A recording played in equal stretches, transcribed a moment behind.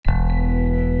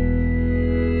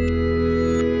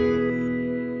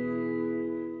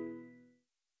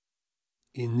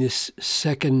in this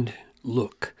second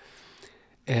look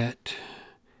at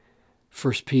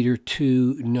 1 Peter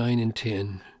 2, 9 and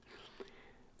 10,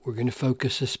 we're going to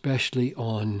focus especially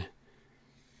on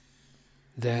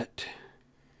that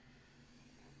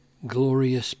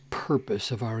glorious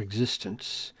purpose of our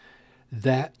existence,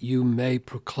 that you may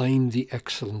proclaim the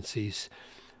excellencies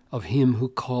of him who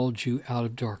called you out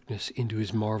of darkness into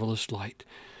his marvelous light.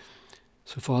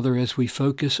 So, Father, as we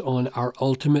focus on our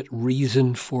ultimate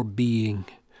reason for being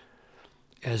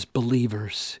as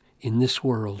believers in this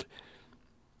world,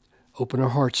 open our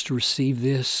hearts to receive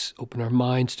this, open our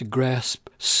minds to grasp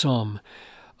some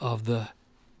of the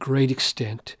great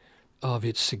extent of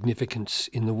its significance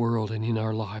in the world and in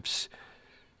our lives.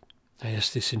 I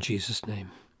ask this in Jesus'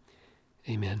 name.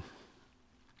 Amen.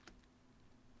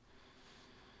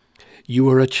 You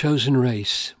are a chosen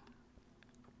race,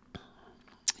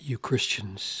 you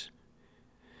Christians,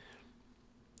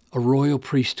 a royal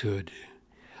priesthood,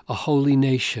 a holy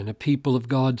nation, a people of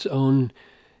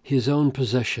his own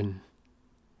possession,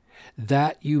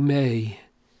 that you may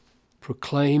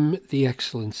proclaim the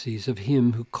excellencies of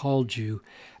him who called you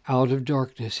out of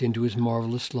darkness into his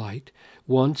marvelous light.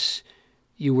 Once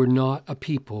you were not a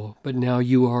people, but now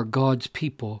you are God's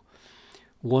people.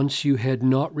 Once you had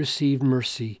not received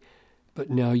mercy,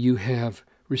 but now you have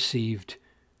received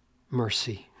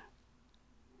mercy.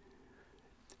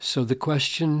 So the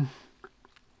question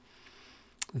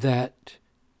that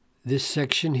this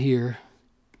section here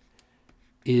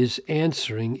is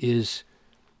answering is,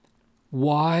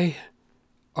 why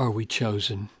are we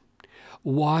chosen?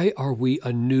 Why are we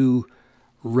a new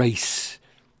race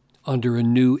under a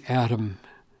new Adam?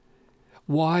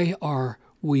 Why are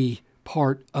we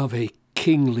part of a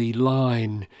kingly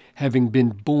line, having been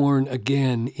born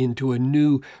again into a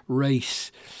new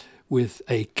race with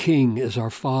a king as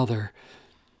our father?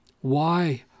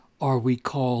 Why are we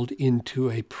called into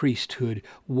a priesthood?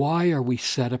 Why are we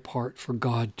set apart for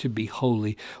God to be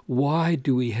holy? Why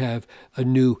do we have a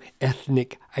new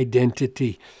ethnic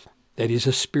identity that is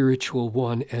a spiritual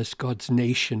one as God's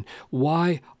nation?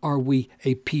 Why are we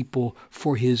a people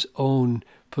for his own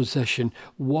possession?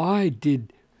 Why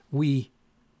did we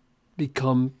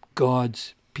become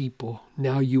God's people?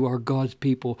 Now you are God's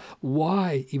people.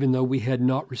 Why, even though we had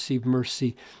not received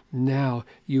mercy, now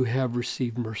you have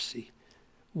received mercy?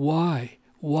 Why?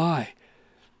 Why?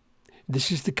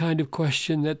 This is the kind of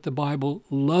question that the Bible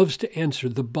loves to answer.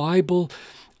 The Bible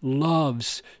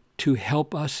loves to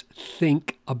help us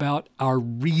think about our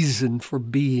reason for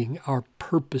being, our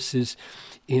purposes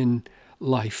in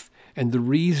life. And the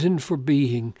reason for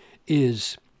being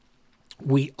is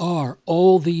we are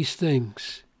all these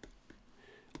things,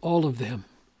 all of them.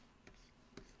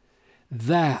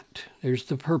 That, there's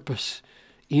the purpose,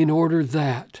 in order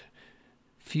that.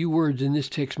 Few words in this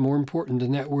text more important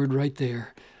than that word right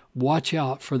there. Watch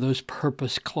out for those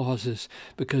purpose clauses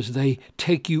because they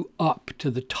take you up to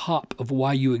the top of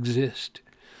why you exist.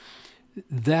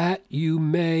 That you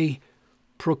may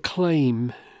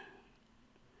proclaim.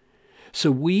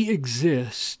 So we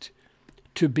exist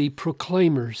to be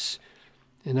proclaimers.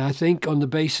 And I think on the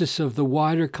basis of the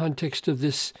wider context of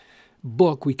this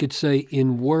book, we could say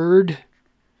in word,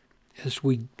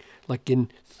 like in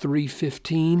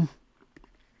 3:15,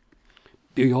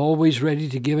 be always ready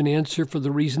to give an answer for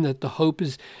the reason that the hope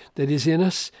that is in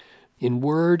us, in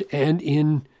word and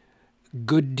in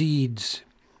good deeds.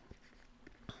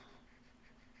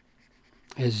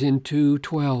 As in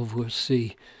 2:12, we'll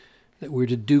see that we're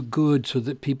to do good so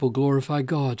that people glorify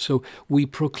God. So we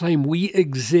proclaim, we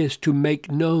exist to make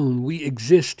known. We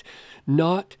exist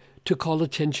not to call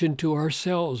attention to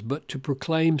ourselves, but to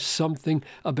proclaim something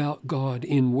about God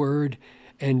in word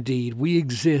and deed. We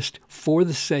exist for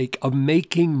the sake of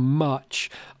making much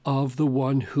of the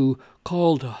one who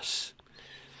called us.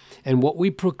 And what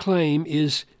we proclaim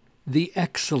is the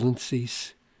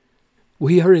excellencies.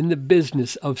 We are in the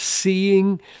business of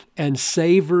seeing and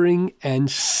savoring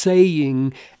and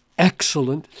saying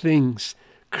excellent things.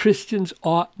 Christians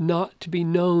ought not to be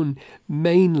known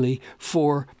mainly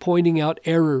for pointing out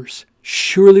errors.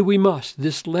 Surely we must.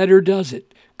 This letter does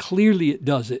it. Clearly it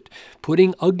does it,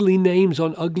 putting ugly names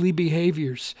on ugly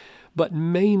behaviors. But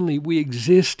mainly we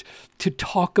exist to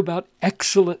talk about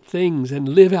excellent things and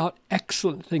live out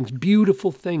excellent things,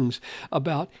 beautiful things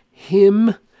about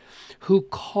him who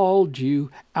called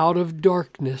you out of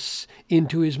darkness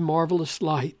into his marvelous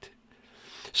light.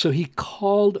 So he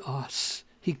called us.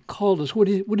 He called us. What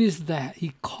is that?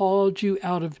 He called you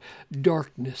out of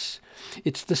darkness.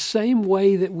 It's the same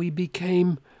way that we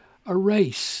became a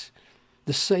race.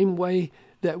 The same way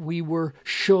that we were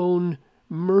shown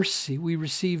mercy. We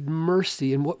received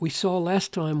mercy. And what we saw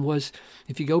last time was,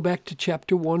 if you go back to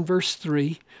chapter 1, verse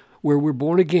 3, where we're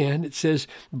born again, it says,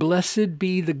 "Blessed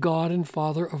be the God and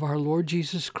Father of our Lord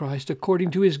Jesus Christ,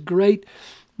 according to his great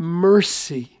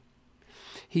mercy.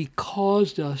 He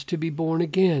caused us to be born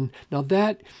again." Now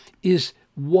that is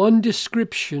one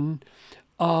description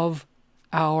of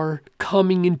our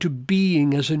coming into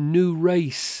being as a new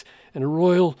race and a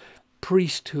royal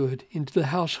priesthood into the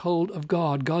household of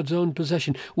God, God's own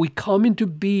possession. We come into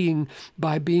being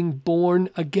by being born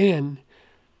again.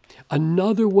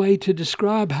 Another way to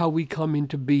describe how we come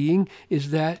into being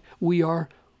is that we are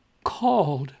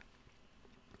called.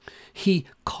 He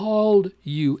called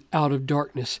you out of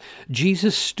darkness.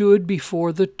 Jesus stood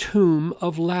before the tomb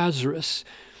of Lazarus,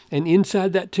 and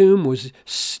inside that tomb was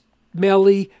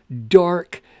smelly,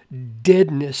 dark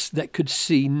deadness that could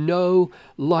see no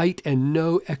light and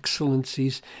no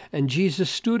excellencies. And Jesus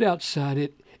stood outside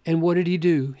it, and what did he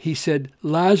do? He said,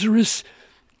 "Lazarus,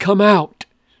 come out."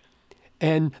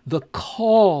 And the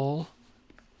call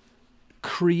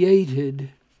created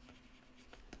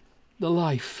the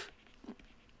life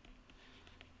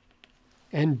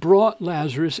and brought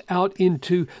Lazarus out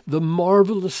into the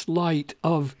marvelous light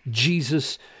of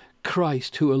Jesus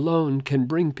Christ, who alone can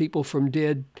bring people from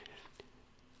dead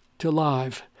to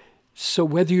life. So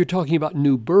whether you're talking about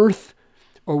new birth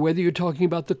or whether you're talking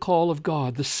about the call of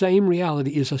God, the same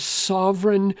reality is a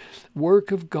sovereign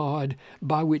work of God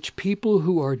by which people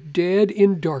who are dead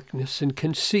in darkness and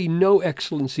can see no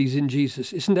excellencies in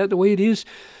Jesus. Isn't that the way it is?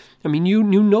 I mean, you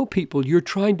know people. You're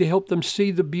trying to help them see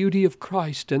the beauty of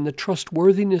Christ and the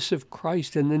trustworthiness of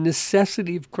Christ and the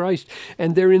necessity of Christ,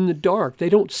 and they're in the dark. They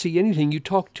don't see anything. You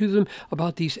talk to them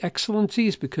about these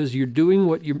excellencies because you're doing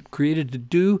what you're created to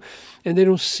do, and they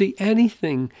don't see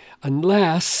anything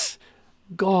unless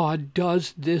God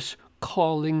does this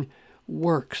calling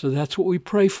work. So that's what we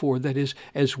pray for. That is,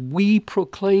 as we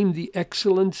proclaim the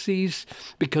excellencies,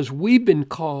 because we've been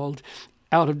called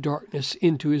out of darkness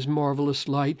into his marvelous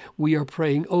light, we are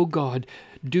praying, "Oh God,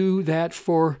 do that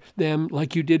for them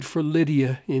like you did for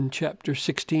Lydia" in chapter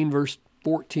 16, verse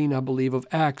 14, I believe, of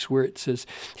Acts, where it says,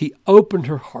 he opened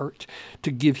her heart to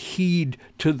give heed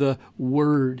to the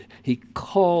word. He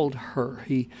called her.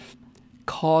 He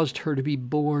caused her to be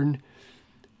born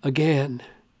again.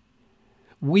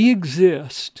 We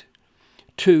exist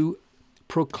to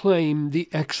proclaim the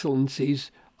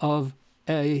excellencies of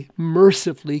a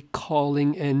mercifully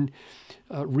calling and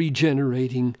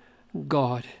regenerating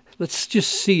God. Let's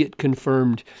just see it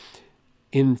confirmed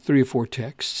in 3 or 4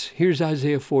 texts. Here's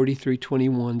Isaiah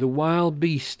 43:21. "The wild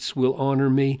beasts will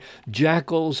honor me,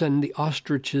 jackals and the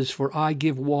ostriches, for I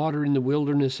give water in the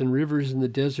wilderness and rivers in the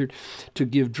desert to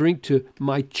give drink to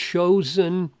my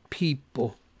chosen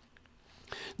people,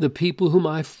 the people whom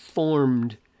I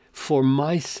formed for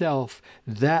myself,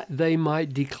 that they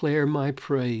might declare my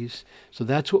praise." So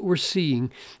that's what we're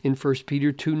seeing in 1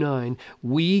 Peter 2:9.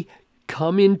 We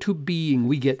come into being.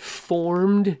 We get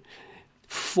formed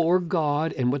for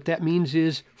God, and what that means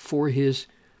is for his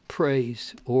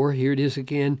praise. Or here it is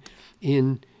again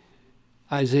in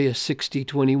Isaiah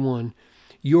 60:21.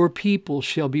 "Your people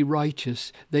shall be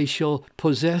righteous. They shall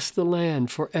possess the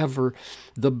land forever.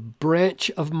 The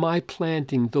branch of my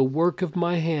planting, the work of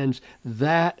my hands,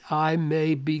 that I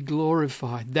may be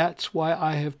glorified." That's why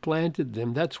I have planted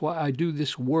them. That's why I do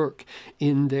this work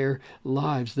in their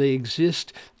lives. They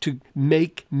exist to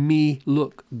make me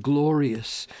look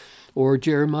glorious. Or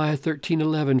Jeremiah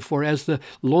 13:11, "For as the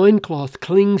loincloth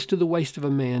clings to the waist of a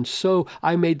man, so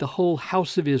I made the whole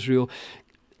house of Israel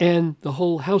and the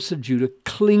whole house of Judah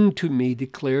cling to me,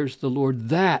 declares the Lord,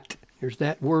 that," here's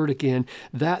that word again,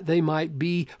 "that they might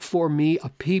be for me a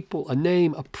people, a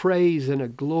name, a praise, and a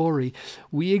glory."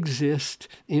 We exist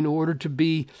in order to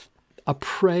be a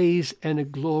praise and a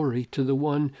glory to the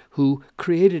one who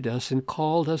created us and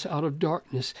called us out of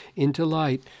darkness into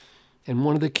light. And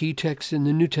one of the key texts in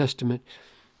the New Testament,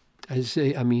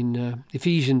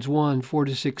 Ephesians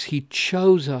 1:4-6, "He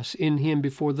chose us in him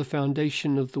before the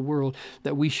foundation of the world,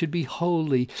 that we should be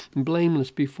holy and blameless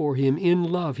before him in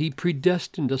love. He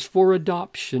predestined us for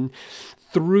adoption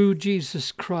through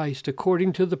Jesus Christ,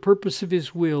 according to the purpose of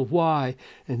his will." Why?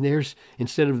 And there's,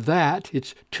 instead of that,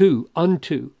 it's to,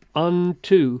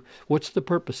 unto. What's the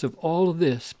purpose of all of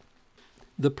this?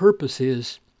 The purpose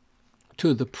is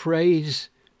to the praise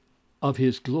of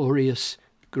his glorious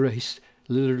grace.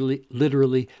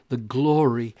 Literally the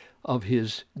glory of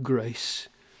his grace.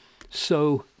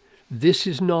 So this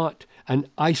is not an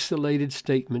isolated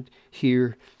statement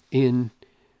here in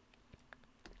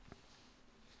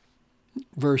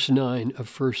verse 9 of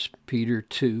 1 Peter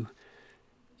 2.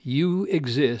 You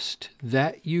exist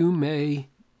that you may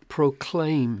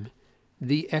proclaim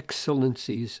the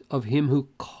excellencies of him who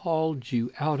called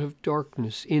you out of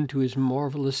darkness into his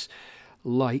marvelous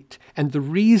light. And the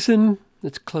reason,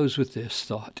 let's close with this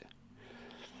thought.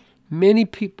 Many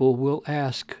people will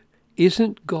ask,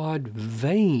 isn't God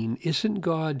vain? Isn't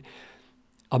God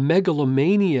a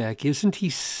megalomaniac? Isn't he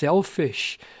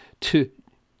selfish to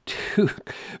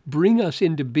bring us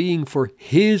into being for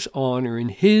his honor and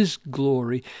his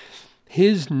glory,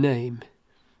 his name?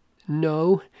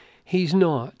 No, he's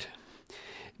not.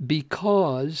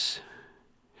 Because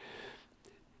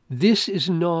this is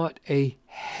not a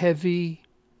heavy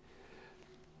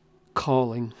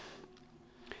calling.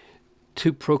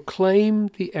 To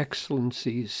proclaim the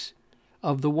excellencies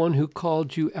of the one who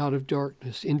called you out of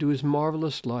darkness into his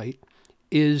marvelous light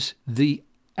is the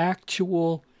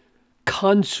actual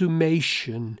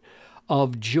consummation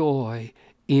of joy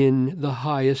in the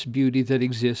highest beauty that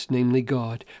exists, namely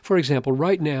God. For example,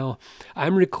 right now,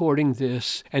 I'm recording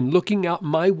this and looking out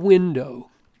my window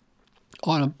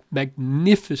on a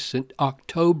magnificent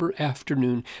October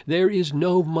afternoon. There is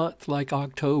no month like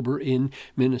October in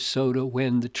Minnesota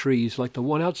when the trees, like the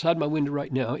one outside my window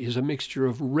right now, is a mixture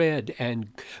of red and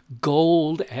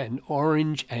gold and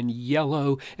orange and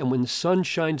yellow. And when the sun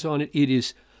shines on it, it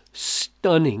is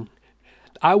stunning.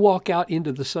 I walk out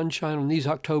into the sunshine on these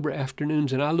October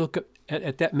afternoons and I look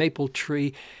at that maple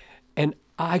tree, and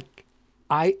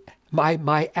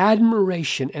my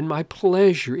admiration and my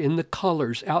pleasure in the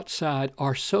colors outside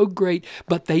are so great,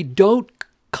 but they don't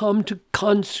come to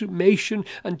consummation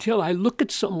until I look at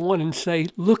someone and say,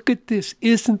 look at this,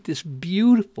 isn't this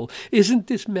beautiful? Isn't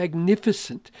this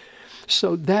magnificent?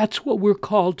 So that's what we're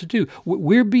called to do.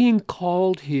 We're being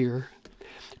called here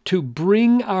to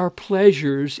bring our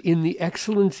pleasures in the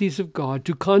excellencies of God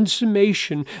to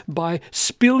consummation by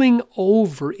spilling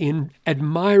over in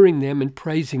admiring them and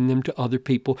praising them to other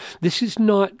people. This is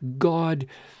not God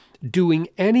doing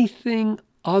anything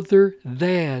other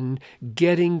than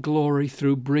getting glory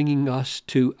through bringing us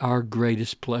to our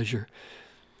greatest pleasure.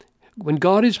 When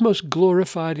God is most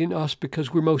glorified in us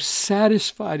because we're most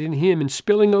satisfied in him and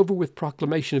spilling over with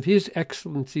proclamation of his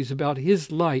excellencies about his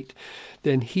light,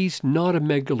 then he's not a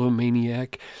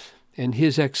megalomaniac, and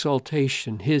his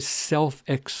exaltation, his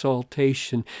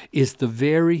self-exaltation, is the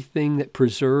very thing that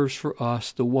preserves for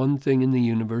us the one thing in the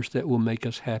universe that will make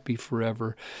us happy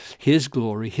forever. His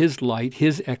glory, his light,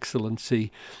 his excellency,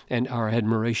 and our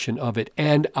admiration of it,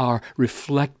 and our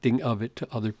reflecting of it to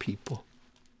other people.